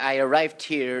I arrived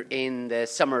here in the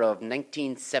summer of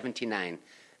 1979.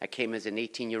 I came as an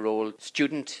 18-year-old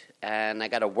student, and I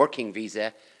got a working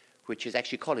visa, which is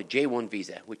actually called a J1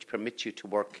 visa, which permits you to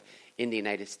work in the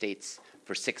United States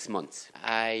for 6 months.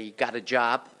 I got a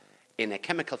job in a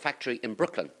chemical factory in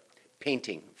Brooklyn,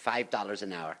 painting, $5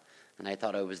 an hour, and I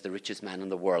thought I was the richest man in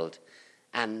the world.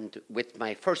 And with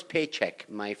my first paycheck,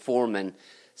 my foreman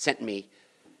sent me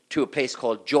to a place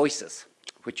called Joyce's,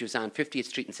 which was on 50th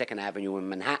Street and 2nd Avenue in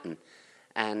Manhattan.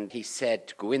 And he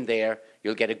said, go in there,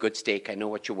 you'll get a good steak, I know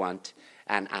what you want,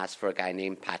 and ask for a guy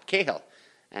named Pat Cahill.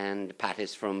 And Pat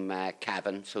is from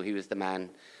Cavan, so he was the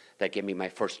man that gave me my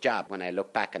first job when I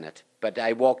look back on it. But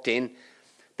I walked in,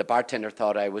 the bartender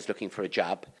thought I was looking for a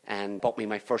job and bought me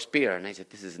my first beer. And I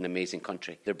said, this is an amazing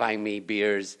country. They're buying me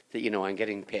beers that, I'm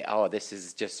getting paid. Oh, this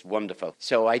is just wonderful.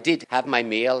 So I did have my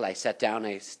meal. I sat down,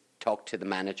 I talked to the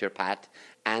manager, Pat,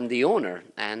 and the owner.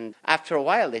 And after a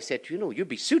while, they said, you'd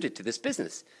be suited to this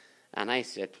business. And I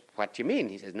said, what do you mean?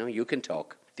 He said, no, you can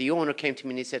talk. The owner came to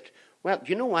me and he said, well,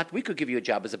 you know what? We could give you a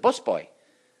job as a busboy.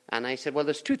 And I said, well,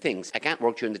 there's two things. I can't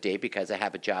work during the day because I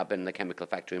have a job in the chemical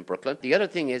factory in Brooklyn. The other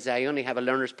thing is I only have a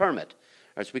learner's permit,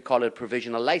 or as we call it, a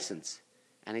provisional license.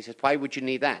 And he said, why would you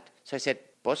need that? So I said,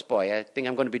 busboy, I think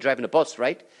I'm going to be driving a bus,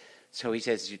 right? So he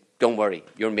says, don't worry,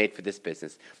 you're made for this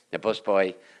business. A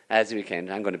busboy, as a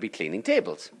weekend, I'm going to be cleaning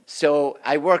tables. So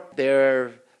I worked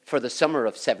there for the summer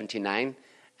of 79,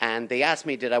 and they asked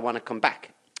me, did I want to come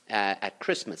back at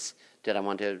Christmas? Did I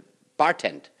want to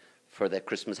bartend for the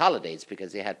Christmas holidays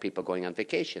because they had people going on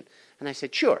vacation? And I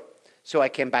said, sure. So I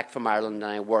came back from Ireland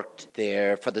and I worked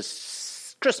there for the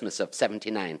Christmas of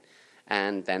 79.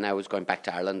 And then I was going back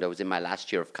to Ireland. I was in my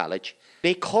last year of college.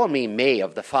 They called me May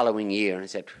of the following year and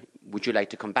said, would you like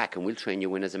to come back and we'll train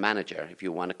you in as a manager if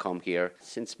you want to come here.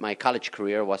 Since my college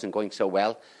career wasn't going so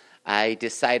well, I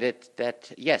decided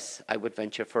that, yes, I would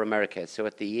venture for America. So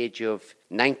at the age of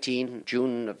 19,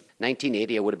 June of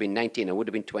 1980, I would have been 19. I would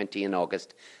have been 20 in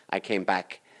August. I came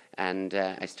back and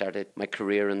I started my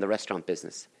career in the restaurant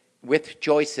business. With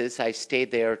Joyce's, I stayed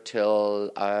there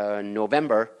till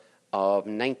November of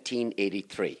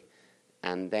 1983.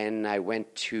 And then I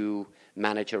went to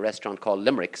manage a restaurant called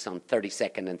Limericks on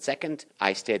 32nd and 2nd.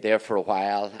 I stayed there for a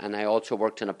while, and I also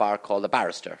worked in a bar called The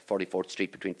Barrister, 44th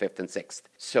Street between 5th and 6th.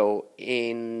 So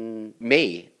in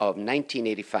May of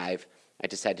 1985, I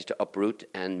decided to uproot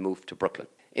and move to Brooklyn.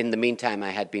 In the meantime,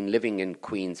 I had been living in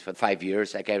Queens for 5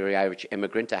 years. Like every Irish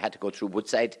immigrant, I had to go through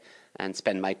Woodside and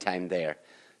spend my time there.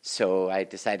 So I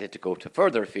decided to go to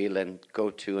further afield and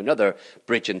go to another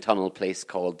bridge and tunnel place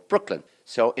called Brooklyn.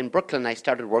 So in Brooklyn, I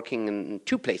started working in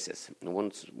two places.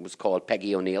 One was called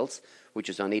Peggy O'Neill's, which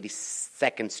is on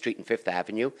 82nd Street and 5th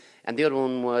Avenue. And the other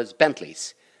one was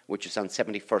Bentley's, which is on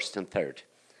 71st and 3rd.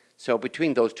 So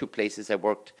between those two places, I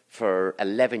worked for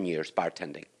 11 years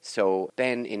bartending. So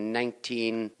then in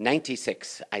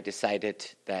 1996, I decided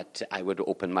that I would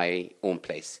open my own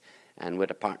place. And with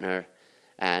a partner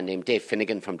named Dave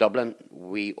Finnegan from Dublin,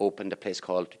 we opened a place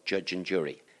called Judge and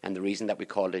Jury. And the reason that we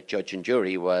called it Judge and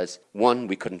Jury was, one,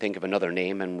 we couldn't think of another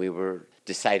name, and we were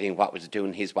deciding what was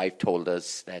doing. His wife told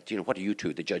us that, what are you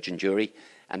two, the Judge and Jury?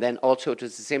 And then also it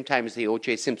was the same time as the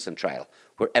O.J. Simpson trial,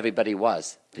 where everybody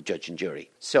was the Judge and Jury.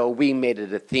 So we made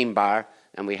it a theme bar,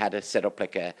 and we had to set up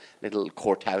like a little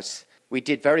courthouse. We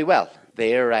did very well.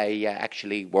 There I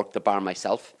actually worked the bar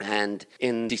myself. And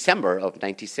in December of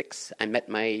 96, I met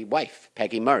my wife,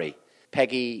 Peggy Murray.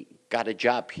 Peggy got a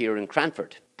job here in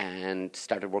Cranford and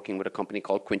started working with a company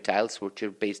called Quintiles, which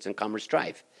are based in Commerce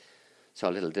Drive. So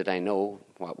little did I know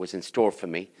what was in store for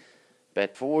me.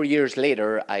 But 4 years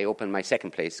later, I opened my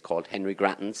second place called Henry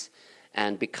Grattan's.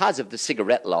 And because of the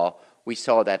cigarette law, we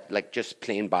saw that just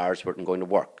plain bars weren't going to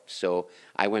work. So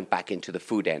I went back into the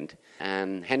food end.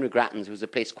 And Henry Grattan's was a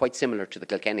place quite similar to the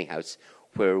Kilkenny House,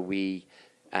 where we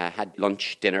had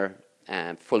lunch, dinner,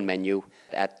 full menu.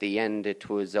 At the end, it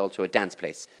was also a dance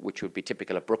place, which would be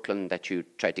typical of Brooklyn, that you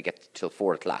try to get till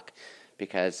 4 o'clock.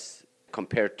 Because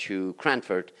compared to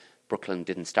Cranford, Brooklyn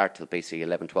didn't start till basically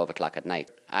 11, 12 o'clock at night.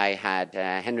 I had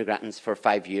Henry Grattan's for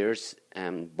 5 years.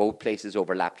 Both places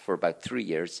overlapped for about 3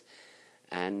 years.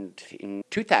 And in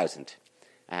 2000,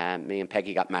 me and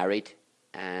Peggy got married,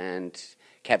 and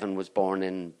Kevin was born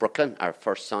in Brooklyn, our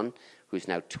first son, who's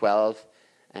now 12,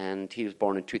 and he was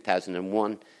born in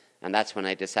 2001. And that's when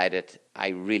I decided I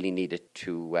really needed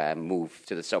to move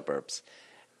to the suburbs.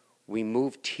 We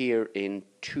moved here in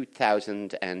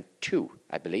 2002,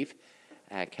 I believe.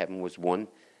 Kevin was 1.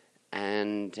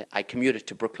 And I commuted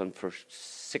to Brooklyn for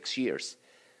 6 years.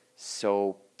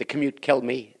 So the commute killed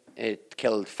me. It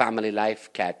killed family life.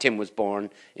 Tim was born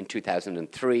in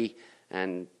 2003.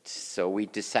 And so we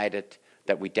decided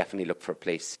that we definitely looked for a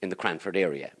place in the Cranford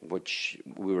area, which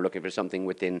we were looking for something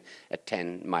within a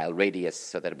 10-mile radius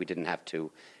so that we didn't have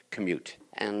to commute.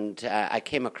 And I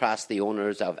came across the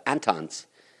owners of Anton's,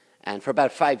 and for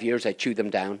about 5 years I chewed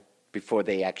them down before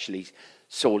they actually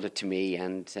sold it to me.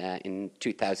 And in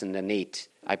 2008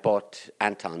 I bought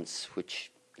Anton's,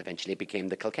 which eventually became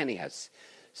the Kilkenny House.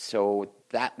 So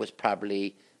that was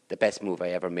probably the best move I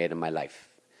ever made in my life.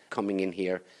 Coming in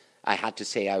here, I had to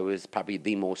say I was probably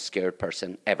the most scared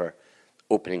person ever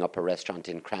opening up a restaurant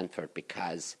in Cranford,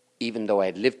 because even though I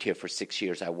had lived here for 6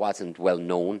 years, I wasn't well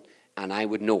known, and I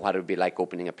would know what it would be like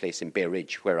opening a place in Bay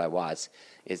Ridge where I was,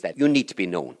 is that you need to be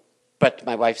known. But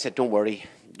my wife said, don't worry,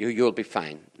 you'll be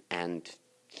fine. And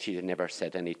she had never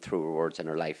said any truer words in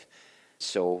her life.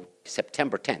 So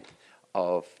September 10th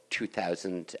of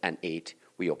 2008,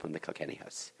 we opened the Kilkenny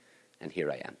House. And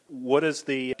here I am. What is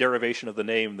the derivation of the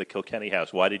name, the Kilkenny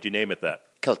House? Why did you name it that?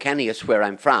 Kilkenny is where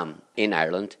I'm from, in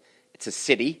Ireland. It's a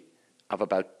city of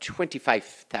about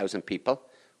 25,000 people,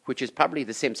 which is probably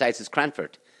the same size as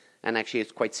Cranford. And actually,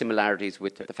 it's quite similarities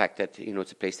with the fact that,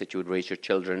 it's a place that you would raise your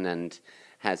children and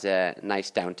has a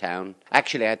nice downtown.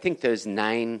 Actually, I think there's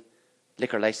 9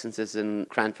 liquor licenses in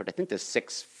Cranford. I think there's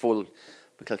 6 full,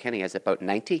 but Kilkenny has about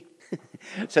 90.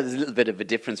 So there's a little bit of a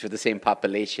difference with the same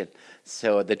population.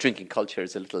 So the drinking culture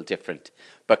is a little different.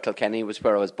 But Kilkenny was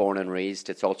where I was born and raised.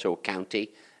 It's also a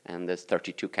county, and there's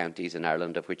 32 counties in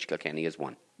Ireland, of which Kilkenny is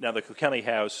one. Now, the Kilkenny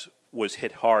House was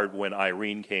hit hard when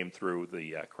Irene came through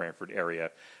the Cranford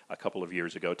area a couple of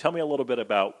years ago. Tell me a little bit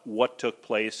about what took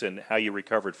place and how you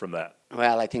recovered from that.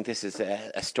 Well, I think this is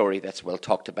a story that's well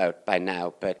talked about by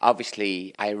now, but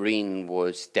obviously Irene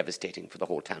was devastating for the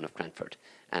whole town of Cranford,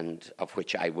 and of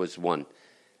which I was one.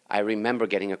 I remember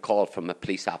getting a call from a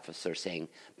police officer saying,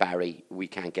 Barry, we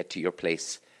can't get to your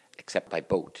place except by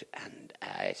boat. And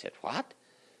I said, what?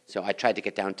 So I tried to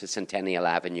get down to Centennial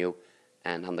Avenue,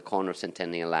 and on the corner of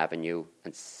Centennial Avenue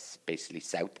and basically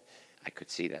south, I could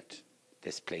see that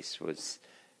this place was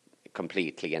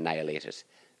completely annihilated.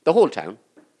 The whole town,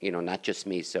 not just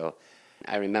me. So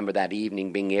I remember that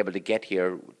evening being able to get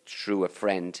here through a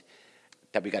friend,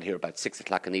 that we got here about 6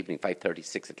 o'clock in the evening, 5:30,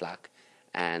 6 o'clock,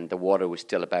 and the water was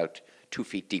still about 2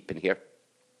 feet deep in here,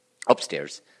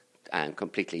 upstairs, and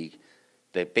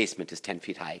the basement is 10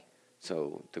 feet high,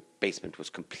 so the basement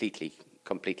was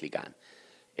completely gone.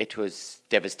 It was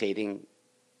devastating.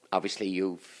 Obviously,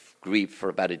 you've grieved for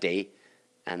about a day,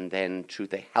 and then through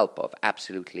the help of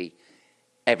absolutely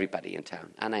everybody in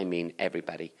town, and I mean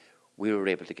everybody, we were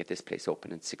able to get this place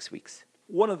open in 6 weeks.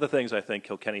 One of the things I think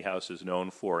Kilkenny House is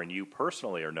known for, and you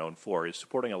personally are known for, is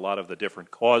supporting a lot of the different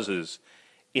causes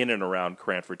in and around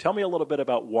Cranford. Tell me a little bit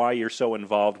about why you're so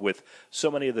involved with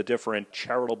so many of the different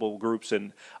charitable groups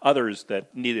and others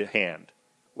that need a hand.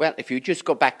 Well, if you just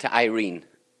go back to Irene,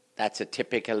 that's a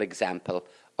typical example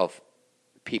of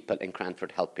people in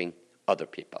Cranford helping other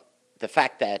people. The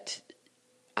fact that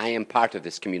I am part of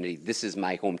this community, this is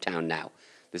my hometown now.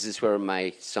 This is where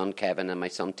my son Kevin and my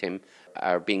son Tim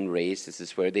are being raised. This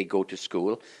is where they go to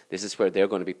school. This is where they're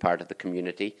going to be part of the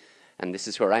community. And this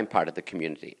is where I'm part of the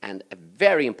community. And a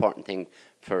very important thing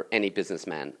for any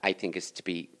businessman, I think, is to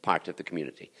be part of the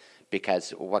community.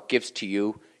 Because what gives to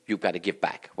you, you've got to give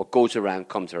back. What goes around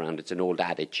comes around. It's an old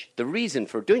adage. The reason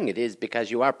for doing it is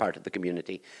because you are part of the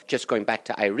community. Just going back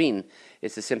to Irene,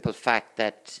 it's the simple fact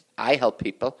that I help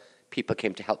people. People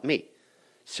came to help me.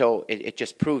 So it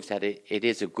just proves that it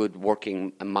is a good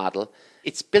working model.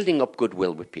 It's building up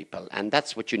goodwill with people, and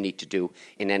that's what you need to do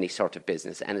in any sort of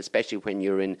business, and especially when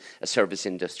you're in a service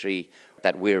industry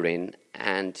that we're in.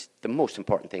 And the most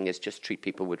important thing is just treat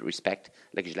people with respect,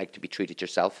 like you'd like to be treated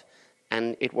yourself,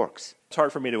 and it works. It's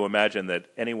hard for me to imagine that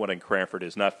anyone in Cranford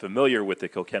is not familiar with the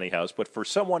Kilkenny House, but for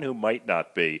someone who might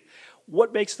not be,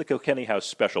 what makes the Kilkenny House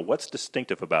special? What's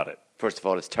distinctive about it? First of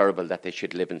all, it's terrible that they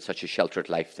should live in such a sheltered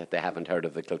life that they haven't heard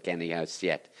of the Kilkenny House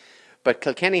yet. But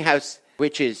Kilkenny House,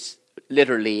 which is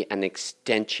literally an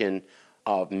extension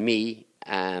of me,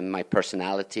 my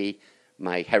personality,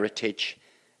 my heritage,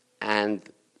 and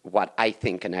what I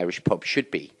think an Irish pub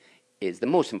should be, is the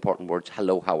most important words: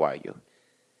 hello, how are you?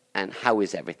 And how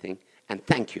is everything? And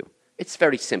thank you. It's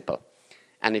very simple.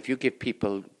 And if you give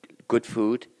people good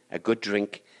food, a good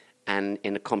drink, and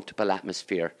in a comfortable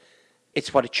atmosphere,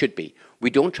 it's what it should be. We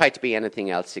don't try to be anything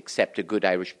else except a good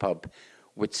Irish pub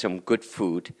with some good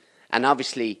food. And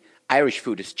obviously, Irish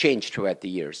food has changed throughout the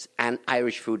years. And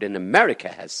Irish food in America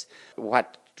has.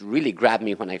 What really grabbed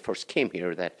me when I first came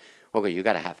here, that, okay, you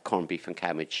got to have corned beef and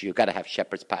cabbage, you got to have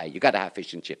shepherd's pie, you got to have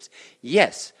fish and chips.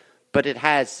 Yes, but it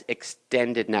has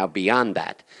extended now beyond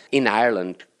that. In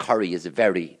Ireland, curry is a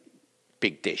very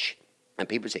big dish. And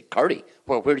people say, curry?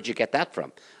 Well, where did you get that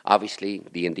from? Obviously,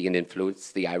 the Indian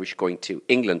influence, the Irish going to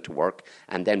England to work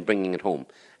and then bringing it home.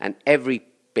 And every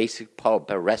basic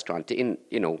pub or restaurant in,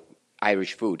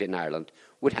 Irish food in Ireland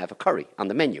would have a curry on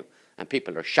the menu. And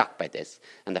people are shocked by this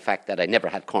and the fact that I never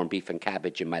had corned beef and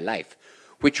cabbage in my life,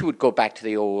 which would go back to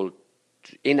the old,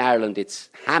 in Ireland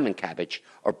it's ham and cabbage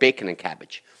or bacon and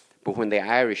cabbage. But when the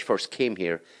Irish first came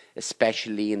here,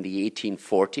 especially in the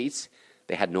 1840s,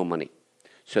 they had no money.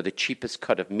 So the cheapest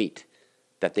cut of meat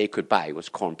that they could buy was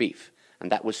corned beef. And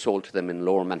that was sold to them in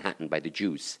Lower Manhattan by the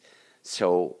Jews.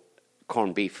 So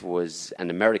corned beef was an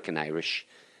American Irish.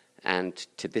 And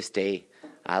to this day,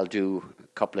 I'll do a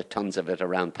couple of tons of it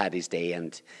around Paddy's Day,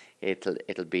 and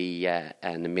it'll be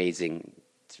an amazing.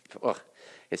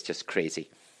 It's just crazy.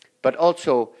 But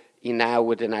also, now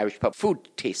with an Irish pub, food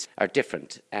tastes are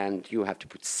different, and you have to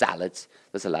put salads.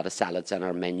 There's a lot of salads on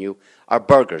our menu. Our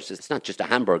burgers, it's not just a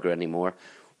hamburger anymore.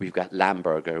 We've got lamb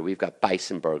burger, we've got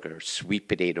bison burger, sweet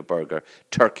potato burger,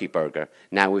 turkey burger.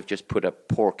 Now we've just put a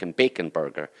pork and bacon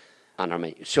burger on our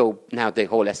menu. So now the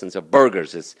whole essence of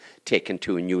burgers is taken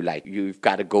to a new light. You've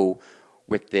got to go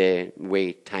with the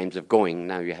way times are going.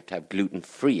 Now you have to have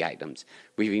gluten-free items.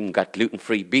 We've even got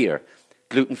gluten-free beer,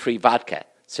 gluten-free vodka.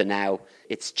 So now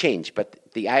it's changed. But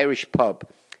the Irish pub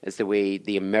is the way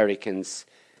the Americans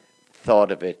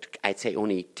thought of it, I'd say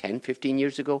only 10, 15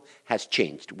 years ago, has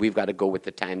changed. We've got to go with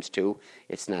the times too.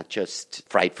 It's not just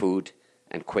fried food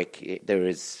and quick. There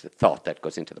is thought that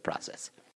goes into the process.